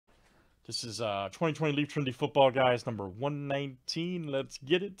This is 2020 Leaf Trinity Football, guys, number 119. Let's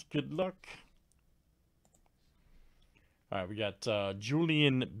get it. Good luck. All right, we got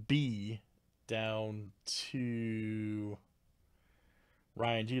Julian B down to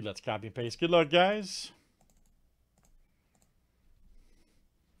Ryan G. Let's copy and paste. Good luck, guys.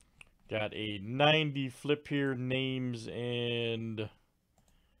 Got a 90 flip here, names and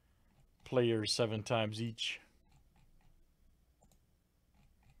players 7 times each.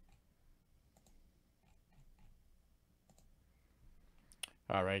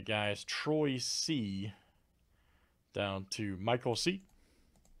 All right, guys. Troy C down to Michael C.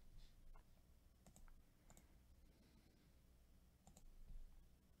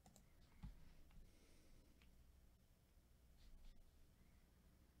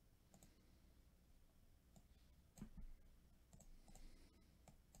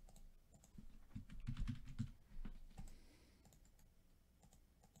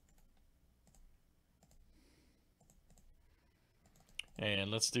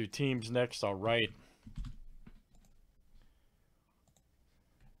 And let's do teams next. All right.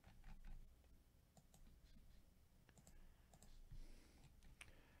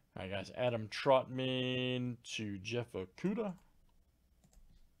 All right, guys. Adam Trotman to Jeff Okuda.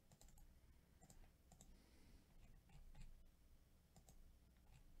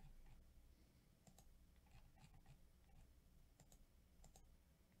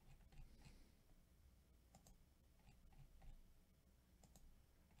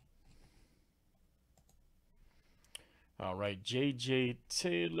 All right, J.J.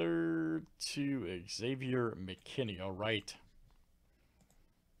 Taylor to Xavier McKinney. All right.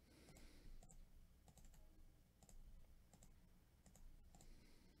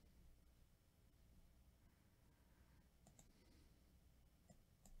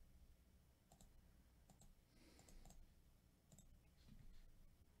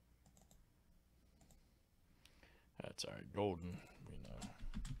 That's all right, golden. We know.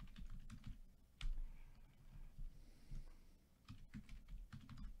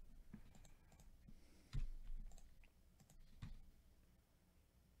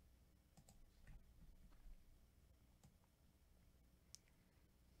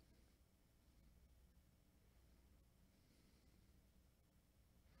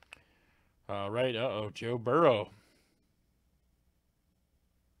 All right, Joe Burrow.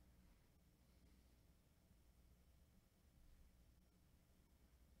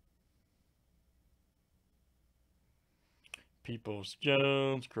 Peoples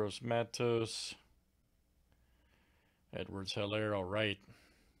Jones, Gross Matos, Edwards Hilaire. All right.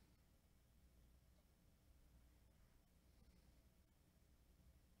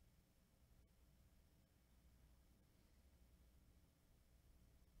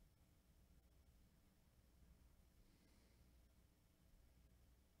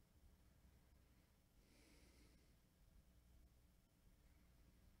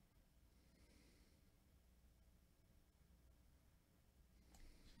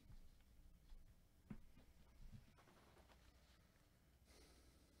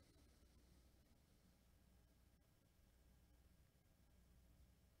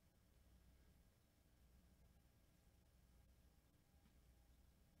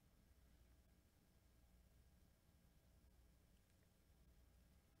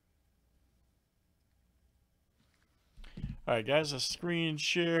 All right, guys, a screen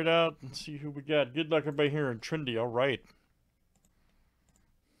shared out and see who we got. Good luck, everybody here in Trinity. All right.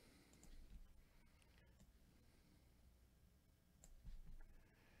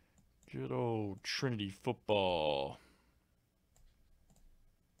 Good old Trinity football.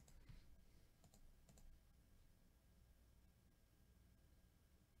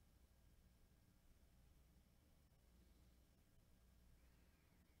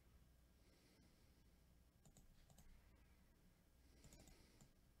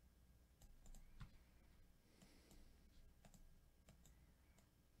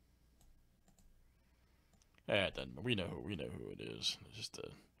 We know who it is. It's just the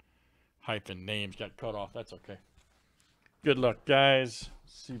hyphen names got cut off. That's okay. Good luck, guys.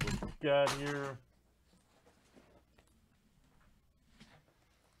 Let's see what we got here.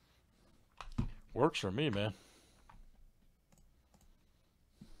 Works for me, man.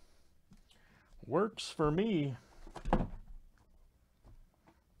 Works for me.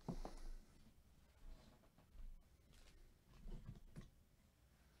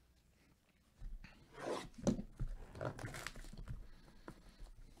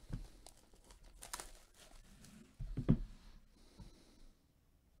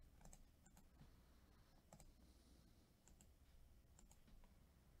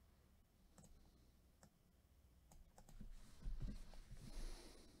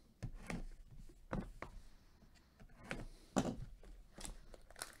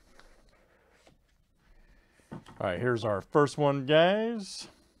 All right, here's our first one, guys.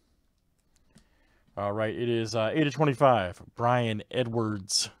 All right, it is 8/25. Brian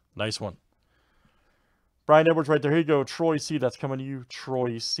Edwards. Nice one. Brian Edwards right there. Here you go. Troy C. That's coming to you.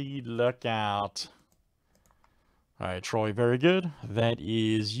 Troy C. Look out. All right, Troy. Very good. That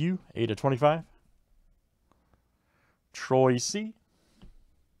is you. 8/25. Troy C.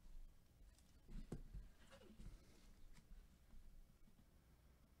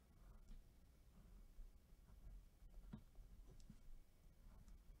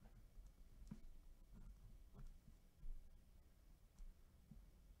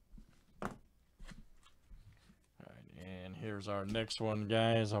 And here's our next one,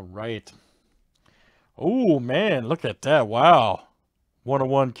 guys. All right. Oh, man. Look at that. Wow.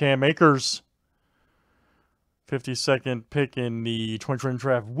 101 Cam Akers. 52nd pick in the 2020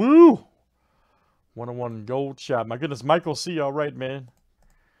 draft. Woo! 101 gold shot. My goodness. Michael C. All right, man.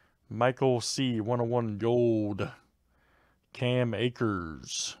 Michael C. 101 gold. Cam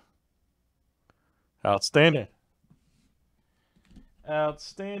Akers. Outstanding.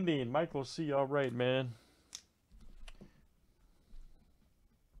 Outstanding. Michael C. All right, man.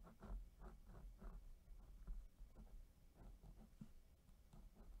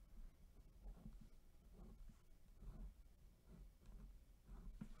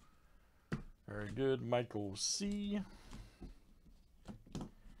 Very good, Michael C. All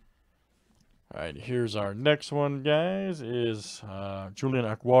right, here's our next one, guys, is Julian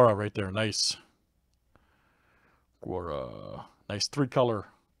Aguara right there. Nice. Aguara. Nice 3-color.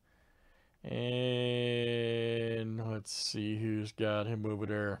 And let's see who's got him over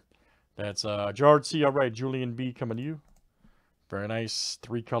there. That's Gerard C. All right, Julian B. coming to you. Very nice.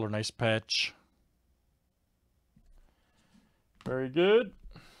 3-color, nice patch. Very good.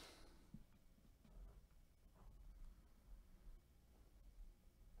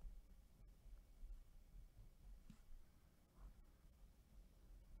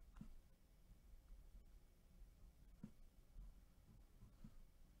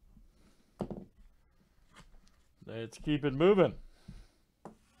 Let's keep it moving.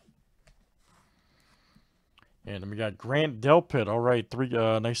 And then we got Grant Delpit. All right,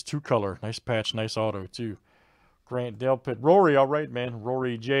 nice 2-color, nice patch, nice auto too. Grant Delpit. Rory, all right, man.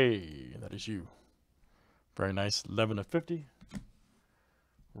 Rory J. That is you. Very nice. 11/50.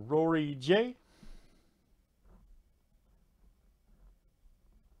 Rory J.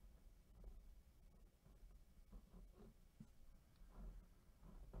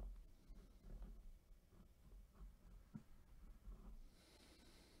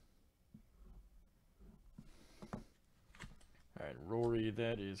 All right, Rory,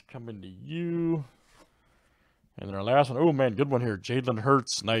 that is coming to you. And then our last one. Oh, man, good one here. Jalen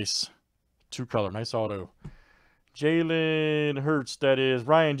Hurts. Nice. 2-color. Nice auto. Jalen Hurts. That is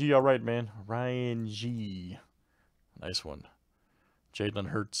Ryan G. All right, man. Ryan G. Nice one. Jalen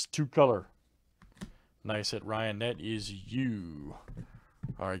Hurts. 2-color. Nice hit, Ryan. That is you.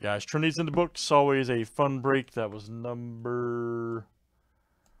 All right, guys. Trinity's in the books. Always a fun break. That was number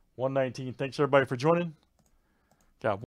 119. Thanks, everybody, for joining. Got